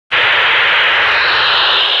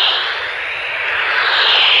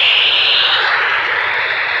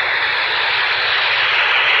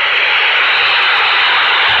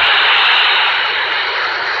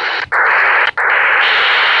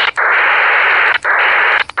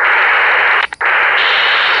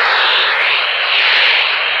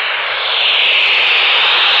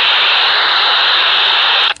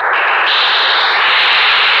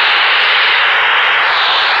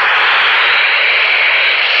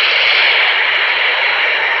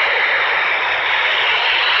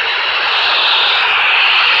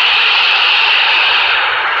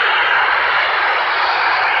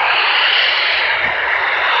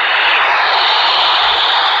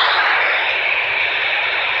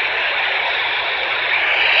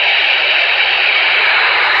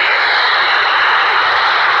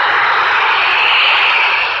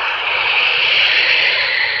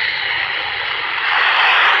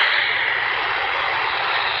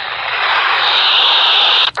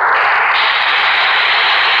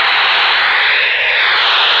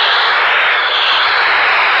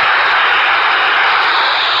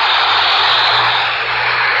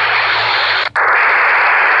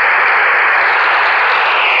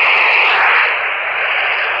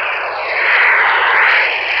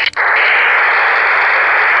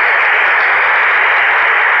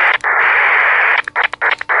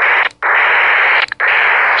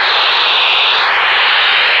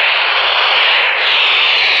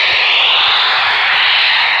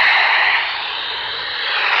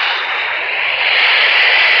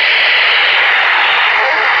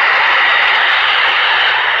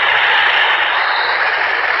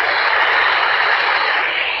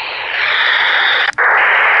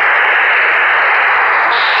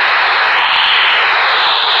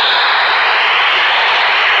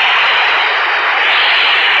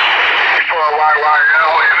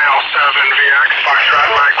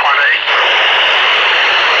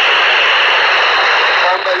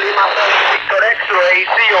Bomber Lima 7 Victor X-ray,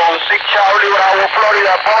 CO 6 Charlie Bravo,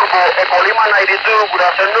 Florida, Porvo, Echo Lima 92, good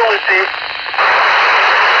afternoon, Steve.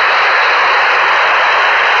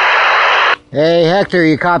 Hey Hector,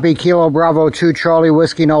 you copy Kilo Bravo 2 Charlie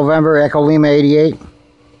Whiskey November, Echo Lima 88?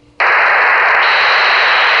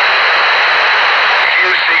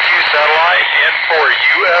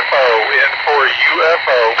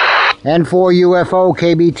 N4 UFO,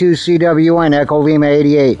 KB2 CWN, Echo Lima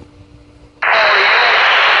 88.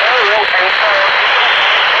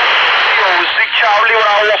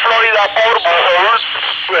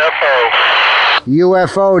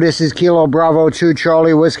 UFO, this is Kilo Bravo 2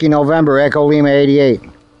 Charlie Whiskey November, Echo Lima 88.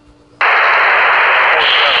 November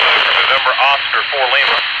Oscar 4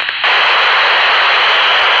 Lima.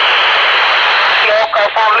 Oscar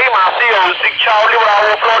 4 Lima, CO 6 Charlie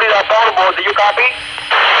Bravo, Florida, Porvo, do you copy?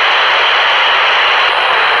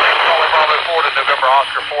 Bravo 4 to November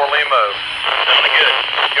Oscar 4 Lima. Definitely good.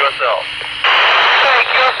 USL. Hey,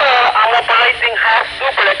 QSL, I'm operating half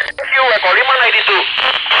duplex. Echo Lima 92.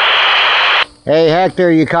 Hey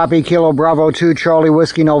Hector, you copy Kilo Bravo 2 Charlie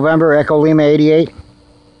Whiskey November, Echo Lima 88? 6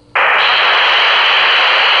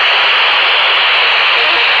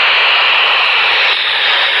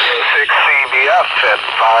 CBF at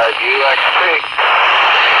 5 UXT.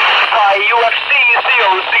 5 UXT,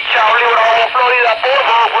 CO 6 Charlie Bravo, Florida,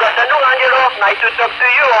 Porvo. Good afternoon, Angelo. Nice to talk to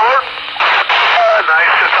you, over.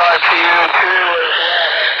 Nice to talk to you, too, as well.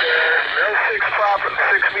 No 6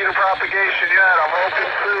 meter propagation yet. I'm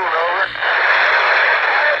hoping soon, over.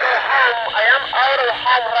 I am out of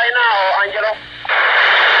home right now, Angelo.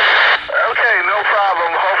 Okay, no problem.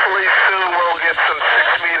 Hopefully soon we'll get some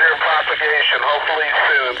 6 meter propagation. Hopefully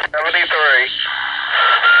soon. 73.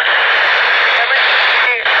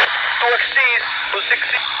 2XTs,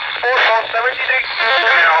 260, 473.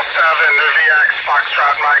 L7, VX,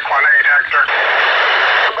 Foxtrot, Mike 18, Hector.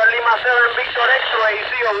 Number Lima 7, Victor X-ray,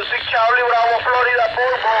 CO 6 Charlie Bravo, Florida,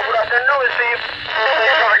 Porvo. Good afternoon, Steve.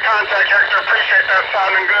 Thanks for the contact, Hector. Appreciate that.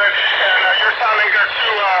 Sounding good. And you're sounding good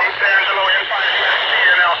too, Angelo, N5 UXT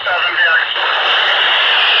and L7 VX.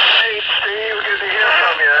 Hey, Steve, good to hear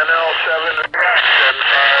from you. NL7 VX and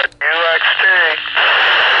UXT.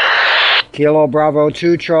 Kilo Bravo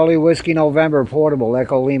 2 Charlie Whiskey November, Portable,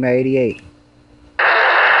 Echo Lima 88.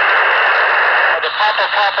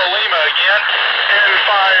 Papa Lima again. N5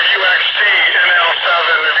 UXT and L7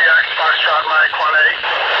 VX, Foxtrot, Mike 18.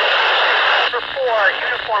 Number 4,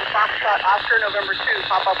 Uniform Foxtrot Oscar, November 2,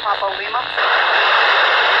 Papa Lima.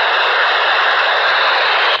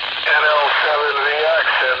 NL7VX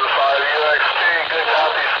and 5 UXT. Good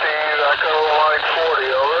copy, Steve. Echo line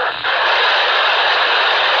 40, over.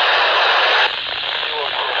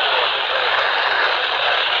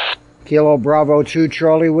 Kilo Bravo 2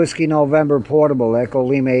 Charlie Whiskey November, Portable, Echo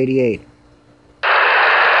Lima 88.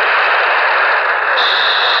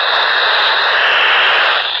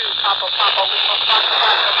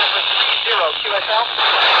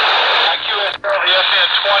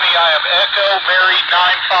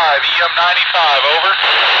 EM95, over.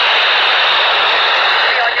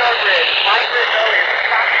 On your grid. My grid, though, is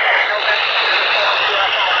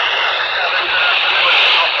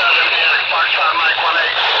Foxtrot,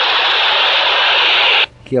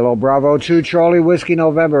 Kilo Bravo 2 Charlie Whiskey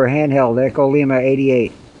November, handheld, Echo Lima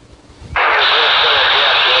 88.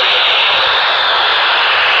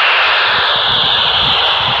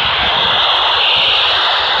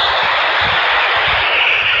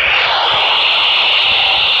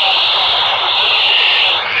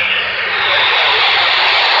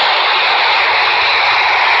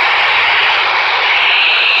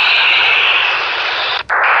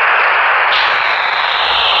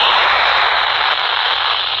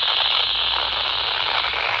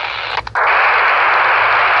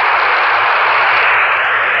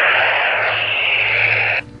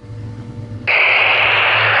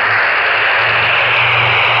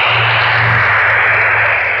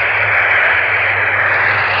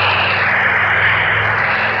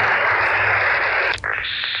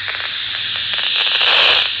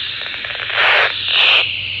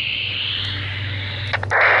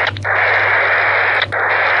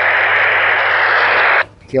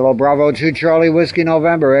 Kilo Bravo 2 Charlie Whiskey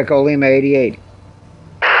November, Echo Lima 88.